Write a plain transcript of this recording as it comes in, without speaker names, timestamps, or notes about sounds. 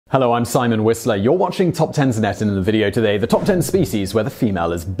Hello, I'm Simon Whistler. You're watching TopTenzNet, and in the video today, the top 10 species where the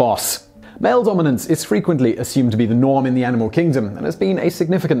female is boss. Male dominance is frequently assumed to be the norm in the animal kingdom and has been a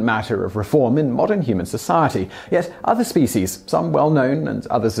significant matter of reform in modern human society. Yet other species, some well-known and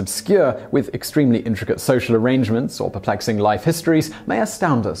others obscure, with extremely intricate social arrangements or perplexing life histories, may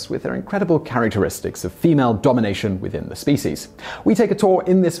astound us with their incredible characteristics of female domination within the species. We take a tour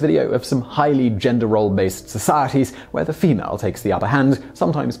in this video of some highly gender role-based societies where the female takes the upper hand,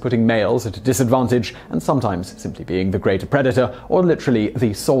 sometimes putting males at a disadvantage and sometimes simply being the greater predator or literally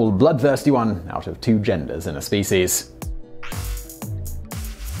the sole bloodthirsty one out of two genders in a species.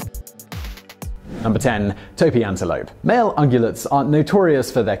 Number 10. Topi Antelope. Male ungulates are notorious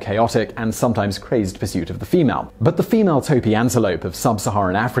for their chaotic and sometimes crazed pursuit of the female. But the female Topi Antelope of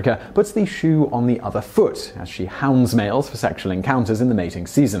sub-Saharan Africa puts the shoe on the other foot as she hounds males for sexual encounters in the mating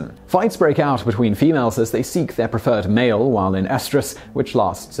season. Fights break out between females as they seek their preferred male while in estrus, which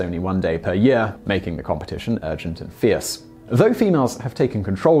lasts only 1 day per year, making the competition urgent and fierce. Though females have taken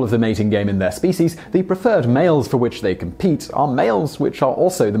control of the mating game in their species, the preferred males for which they compete are males which are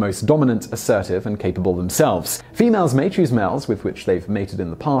also the most dominant, assertive, and capable themselves. Females may choose males with which they've mated in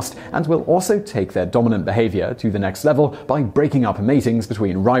the past, and will also take their dominant behavior to the next level by breaking up matings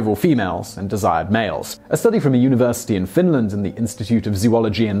between rival females and desired males. A study from a university in Finland and the Institute of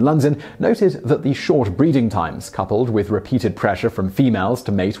Zoology in London noted that the short breeding times, coupled with repeated pressure from females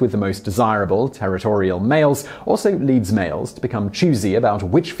to mate with the most desirable, territorial males, also leads males to become choosy about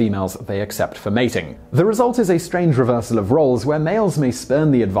which females they accept for mating. The result is a strange reversal of roles where males may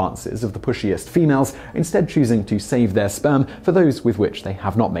spurn the advances of the pushiest females, instead choosing to save their sperm for those with which they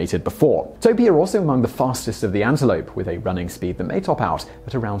have not mated before. Topi are also among the fastest of the antelope, with a running speed that may top out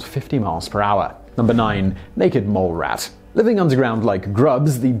at around 50 miles per hour. Number 9. Naked mole rat. Living underground like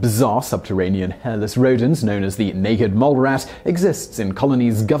grubs, the bizarre subterranean hairless rodent known as the naked mole rat exists in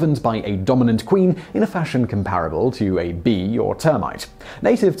colonies governed by a dominant queen in a fashion comparable to a bee or termite.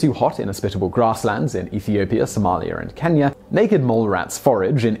 Native to hot, inhospitable grasslands in Ethiopia, Somalia, and Kenya, naked mole rats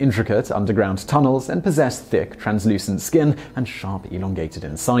forage in intricate underground tunnels and possess thick, translucent skin and sharp, elongated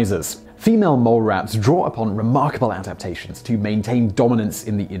incisors. Female mole rats draw upon remarkable adaptations to maintain dominance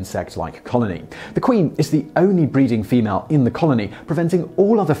in the insect-like colony. The queen is the only breeding female in the colony, preventing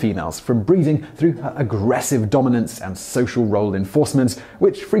all other females from breeding through her aggressive dominance and social role enforcement,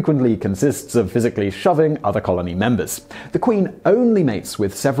 which frequently consists of physically shoving other colony members. The queen only mates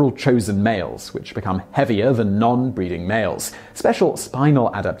with several chosen males, which become heavier than non-breeding males. Special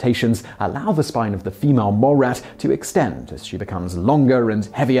spinal adaptations allow the spine of the female mole rat to extend as she becomes longer and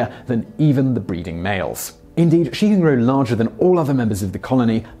heavier than even the breeding males. Indeed, she can grow larger than all other members of the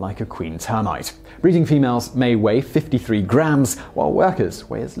colony, like a queen termite. Breeding females may weigh 53 grams, while workers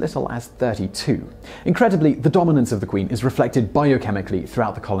weigh as little as 32. Incredibly, the dominance of the queen is reflected biochemically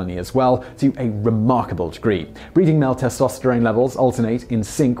throughout the colony as well, to a remarkable degree. Breeding male testosterone levels alternate in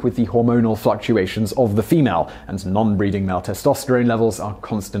sync with the hormonal fluctuations of the female, and non-breeding male testosterone levels are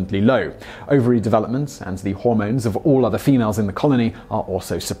constantly low. Ovary development and the hormones of all other females in the colony are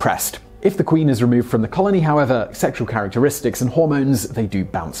also suppressed. If the queen is removed from the colony, however, sexual characteristics and hormones, they do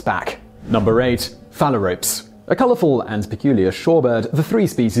bounce back. Number 8. Phalaropes. A colourful and peculiar shorebird, the 3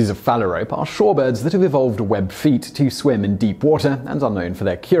 species of phalarope are shorebirds that have evolved webbed feet to swim in deep water and are known for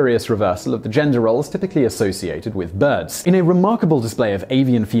their curious reversal of the gender roles typically associated with birds. In a remarkable display of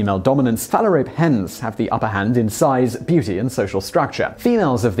avian female dominance, phalarope hens have the upper hand in size, beauty, and social structure.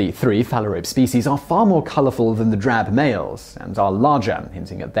 Females of the 3 phalarope species are far more colourful than the drab males and are larger,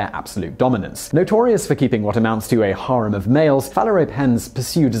 hinting at their absolute dominance. Notorious for keeping what amounts to a harem of males, phalarope hens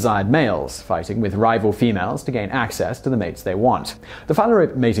pursue desired males, fighting with rival females to gain access to the mates they want. The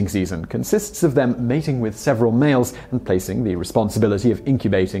phalarope mating season consists of them mating with several males and placing the responsibility of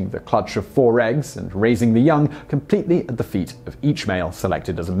incubating the clutch of 4 eggs and raising the young completely at the feet of each male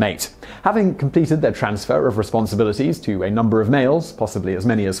selected as a mate. Having completed their transfer of responsibilities to a number of males, possibly as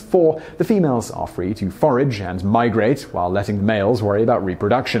many as 4, the females are free to forage and migrate while letting the males worry about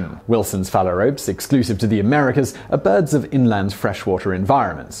reproduction. Wilson's phalaropes, exclusive to the Americas, are birds of inland freshwater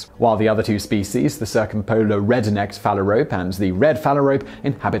environments, while the other 2 species, the circumpolar red-necked phalarope and the red phalarope,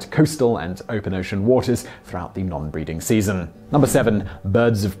 inhabit coastal and open ocean waters throughout the non-breeding season. Number 7.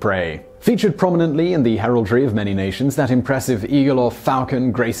 Birds of prey. Featured prominently in the heraldry of many nations, that impressive eagle or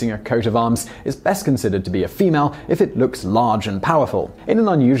falcon gracing a coat of arms is best considered to be a female if it looks large and powerful. In an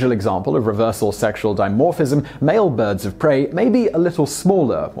unusual example of reversal sexual dimorphism, male birds of prey may be a little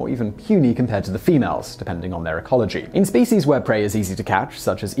smaller or even puny compared to the females, depending on their ecology. In species where prey is easy to catch,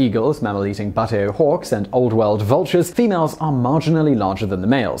 such as eagles, mammal-eating butteo hawks, and old-world vultures, females are marginally larger than the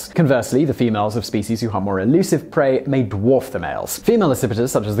males. Conversely, the females of species who hunt more elusive prey may dwarf the males. Female accipiters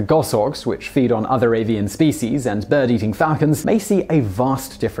such as the goshawks, which feed on other avian species, and bird-eating falcons, may see a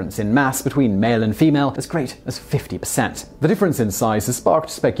vast difference in mass between male and female, as great as 50%. The difference in size has sparked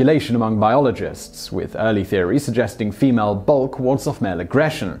speculation among biologists, with early theories suggesting female bulk wards off male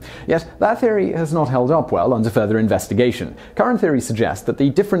aggression. Yet that theory has not held up well under further investigation. Current theories suggest that the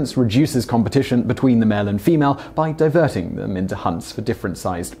difference reduces competition between the male and female by diverting them into hunts for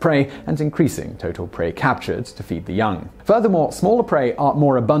different-sized prey and increasing total prey captured to feed the young. Furthermore, smaller prey are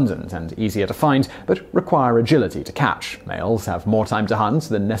more abundant and easier to find, but require agility to catch. Males have more time to hunt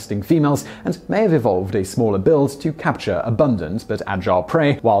than nesting females and may have evolved a smaller build to capture abundant but agile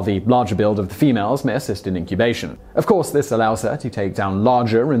prey, while the larger build of the females may assist in incubation. Of course, this allows her to take down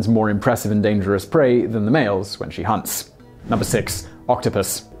larger and more impressive and dangerous prey than the males when she hunts. Number 6.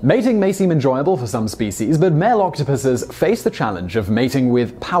 Octopus. Mating may seem enjoyable for some species, but male octopuses face the challenge of mating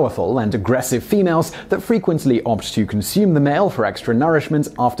with powerful and aggressive females that frequently opt to consume the male for extra nourishment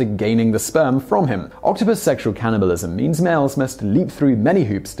after gaining the sperm from him. Octopus sexual cannibalism means males must leap through many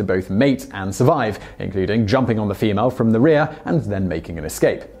hoops to both mate and survive, including jumping on the female from the rear and then making an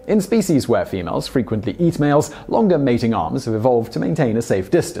escape. In species where females frequently eat males, longer mating arms have evolved to maintain a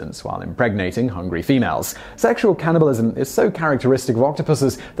safe distance while impregnating hungry females. Sexual cannibalism is so characteristic of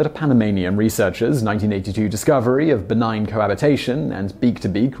octopuses that a Panamanian researcher's 1982 discovery of benign cohabitation and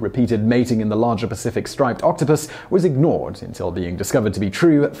beak-to-beak repeated mating in the larger Pacific striped octopus was ignored until being discovered to be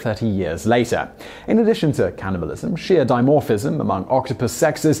true 30 years later. In addition to cannibalism, sheer dimorphism among octopus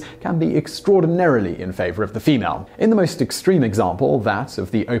sexes can be extraordinarily in favor of the female. In the most extreme example, that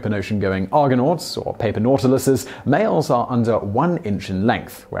of the open ocean-going argonauts or paper nautiluses, males are under 1 inch in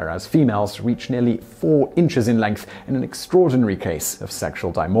length, whereas females reach nearly 4 inches in length in an extraordinary case of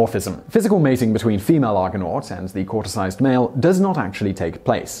sexual dimorphism. Physical mating between female argonaut and the corticized male does not actually take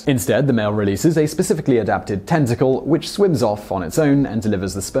place. Instead, the male releases a specifically adapted tentacle which swims off on its own and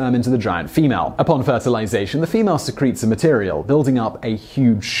delivers the sperm into the giant female. Upon fertilization, the female secretes a material, building up a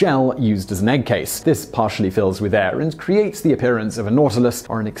huge shell used as an egg case. This partially fills with air and creates the appearance of a nautilus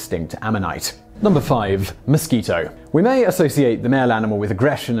or an extinct ammonite. Number 5. Mosquito. We may associate the male animal with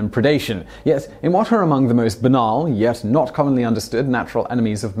aggression and predation, yet in what are among the most banal, yet not commonly understood natural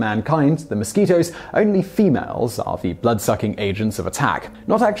enemies of mankind, the mosquitoes, only females are the blood-sucking agents of attack.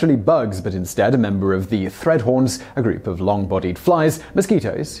 Not actually bugs, but instead a member of the threadhorns, a group of long-bodied flies.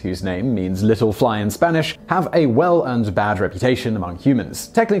 Mosquitoes, whose name means little fly in Spanish, have a well-earned bad reputation among humans.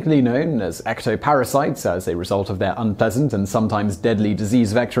 Technically known as ectoparasites as a result of their unpleasant and sometimes deadly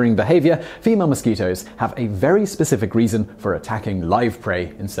disease-vectoring behavior, female mosquitoes have a very specific reason for attacking live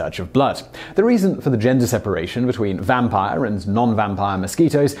prey in search of blood. The reason for the gender separation between vampire and non-vampire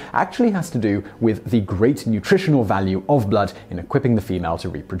mosquitoes actually has to do with the great nutritional value of blood in equipping the female to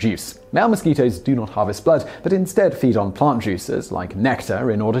reproduce. Male mosquitoes do not harvest blood, but instead feed on plant juices like nectar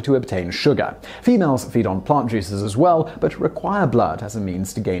in order to obtain sugar. Females feed on plant juices as well, but require blood as a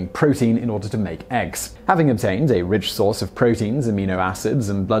means to gain protein in order to make eggs. Having obtained a rich source of proteins, amino acids,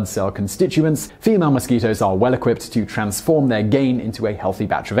 and blood cell constituents, female mosquitoes are well equipped to transform their gain into a healthy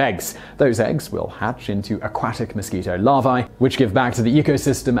batch of eggs. Those eggs will hatch into aquatic mosquito larvae, which give back to the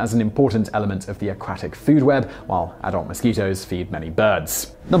ecosystem as an important element of the aquatic food web, while adult mosquitoes feed many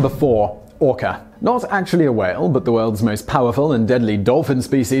birds. Number 4. Orca. Not actually a whale, but the world's most powerful and deadly dolphin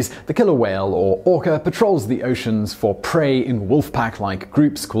species, the killer whale, or orca, patrols the oceans for prey in wolf-pack-like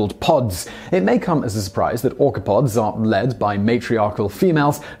groups called pods. It may come as a surprise that orca pods are led by matriarchal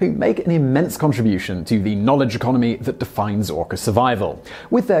females who make an immense contribution to the knowledge economy that defines orca survival.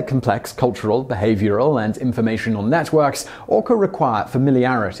 With their complex cultural, behavioral, and informational networks, orca require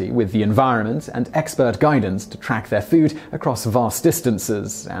familiarity with the environment and expert guidance to track their food across vast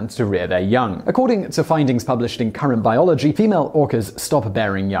distances and to rear their young. According to findings published in Current Biology, female orcas stop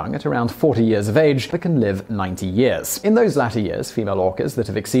bearing young at around 40 years of age but can live 90 years. In those latter years, female orcas that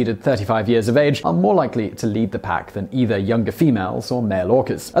have exceeded 35 years of age are more likely to lead the pack than either younger females or male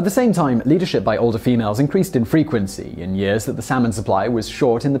orcas. At the same time, leadership by older females increased in frequency in years that the salmon supply was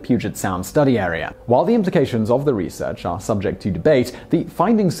short in the Puget Sound study area. While the implications of the research are subject to debate, the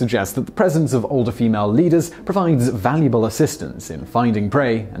findings suggest that the presence of older female leaders provides valuable assistance in finding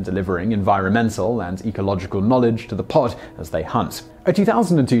prey and delivering environmental and ecological knowledge to the pod as they hunt. A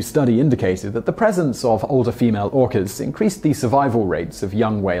 2002 study indicated that the presence of older female orcas increased the survival rates of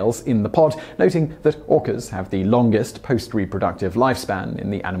young whales in the pod, noting that orcas have the longest post-reproductive lifespan in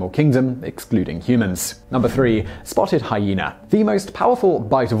the animal kingdom, excluding humans. Number 3. Spotted hyena. The most powerful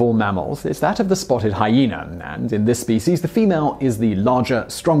bite of all mammals is that of the spotted hyena, and in this species the female is the larger,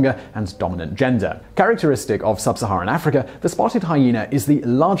 stronger, and dominant gender. Characteristic of sub-Saharan Africa, the spotted hyena is the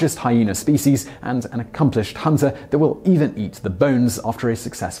largest hyena species and an accomplished hunter that will even eat the bones after a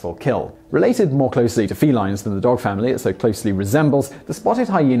successful kill. Related more closely to felines than the dog family it so closely resembles, the spotted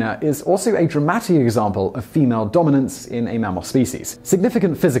hyena is also a dramatic example of female dominance in a mammal species.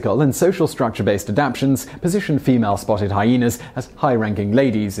 Significant physical and social structure-based adaptations position female spotted hyenas as high-ranking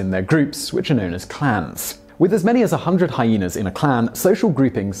ladies in their groups, which are known as clans. With as many as 100 hyenas in a clan, social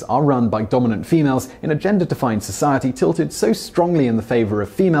groupings are run by dominant females in a gender-defined society tilted so strongly in the favor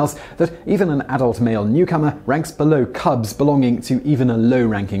of females that even an adult male newcomer ranks below cubs belonging to even a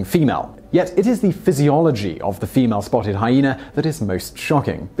low-ranking female. Yet it is the physiology of the female spotted hyena that is most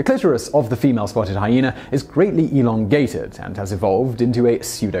shocking. The clitoris of the female spotted hyena is greatly elongated and has evolved into a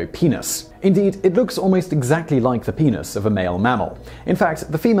pseudopenis. Indeed, it looks almost exactly like the penis of a male mammal. In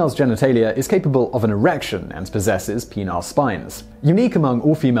fact, the female's genitalia is capable of an erection and possesses penile spines. Unique among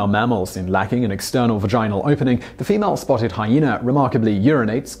all female mammals in lacking an external vaginal opening, the female spotted hyena remarkably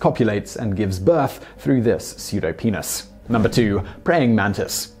urinates, copulates, and gives birth through this pseudopenis. Number 2. Praying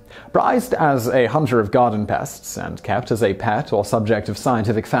mantis. Prized as a hunter of garden pests and kept as a pet or subject of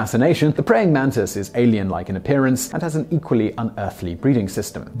scientific fascination, the praying mantis is alien-like in appearance and has an equally unearthly breeding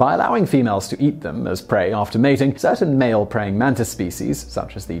system. By allowing females to eat them as prey after mating, certain male praying mantis species,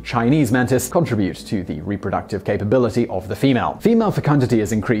 such as the Chinese mantis, contribute to the reproductive capability of the female. Female fecundity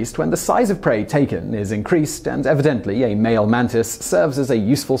is increased when the size of prey taken is increased, and evidently a male mantis serves as a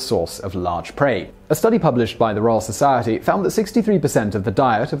useful source of large prey. A study published by the Royal Society found that 63% of the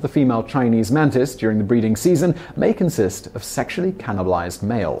diet of the female Chinese mantis during the breeding season may consist of sexually cannibalized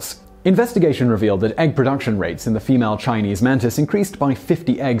males. Investigation revealed that egg production rates in the female Chinese mantis increased by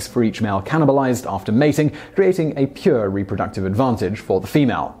 50 eggs for each male cannibalized after mating, creating a pure reproductive advantage for the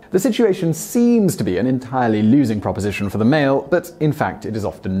female. The situation seems to be an entirely losing proposition for the male, but in fact it is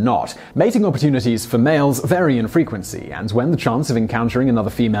often not. Mating opportunities for males vary in frequency, and when the chance of encountering another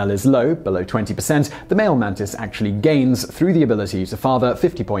female is low, below 20%, the male mantis actually gains through the ability to father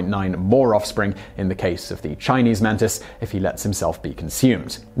 50.9 more offspring in the case of the Chinese mantis if he lets himself be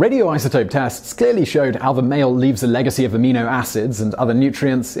consumed. Radioisotope tests clearly showed how the male leaves a legacy of amino acids and other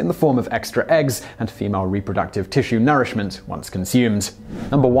nutrients in the form of extra eggs and female reproductive tissue nourishment once consumed.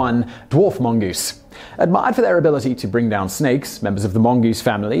 Number 1. Dwarf mongoose. Admired for their ability to bring down snakes, members of the mongoose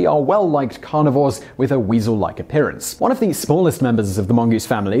family are well-liked carnivores with a weasel-like appearance. One of the smallest members of the mongoose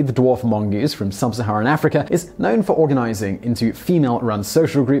family, the dwarf mongoose from sub-Saharan Africa, is known for organizing into female-run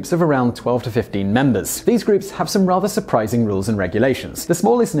social groups of around 12 to 15 members. These groups have some rather surprising rules and regulations. The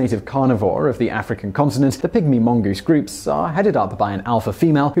smallest native carnivore of the African continent, the pygmy mongoose groups, are headed up by an alpha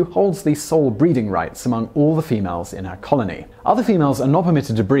female who holds the sole breeding rights among all the females in her colony. Other females are not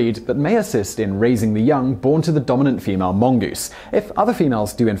permitted to breed, but may assist in raising the young born to the dominant female mongoose. If other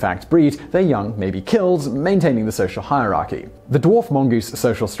females do in fact breed, their young may be killed, maintaining the social hierarchy. The dwarf mongoose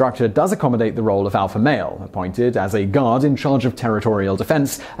social structure does accommodate the role of alpha male, appointed as a guard in charge of territorial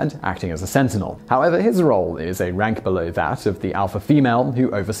defense and acting as a sentinel. However, his role is a rank below that of the alpha female,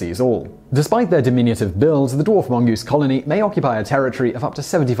 who oversees all. Despite their diminutive build, the dwarf mongoose colony may occupy a territory of up to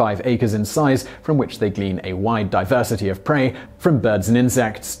 75 acres in size, from which they glean a wide diversity of prey, from birds and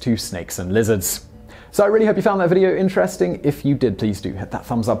insects to snakes and lizards. So I really hope you found that video interesting. If you did, please do hit that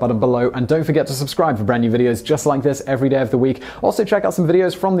thumbs up button below, and don't forget to subscribe for brand new videos just like this every day of the week. Also check out some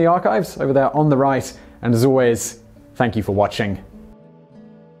videos from the archives over there on the right, and as always, thank you for watching.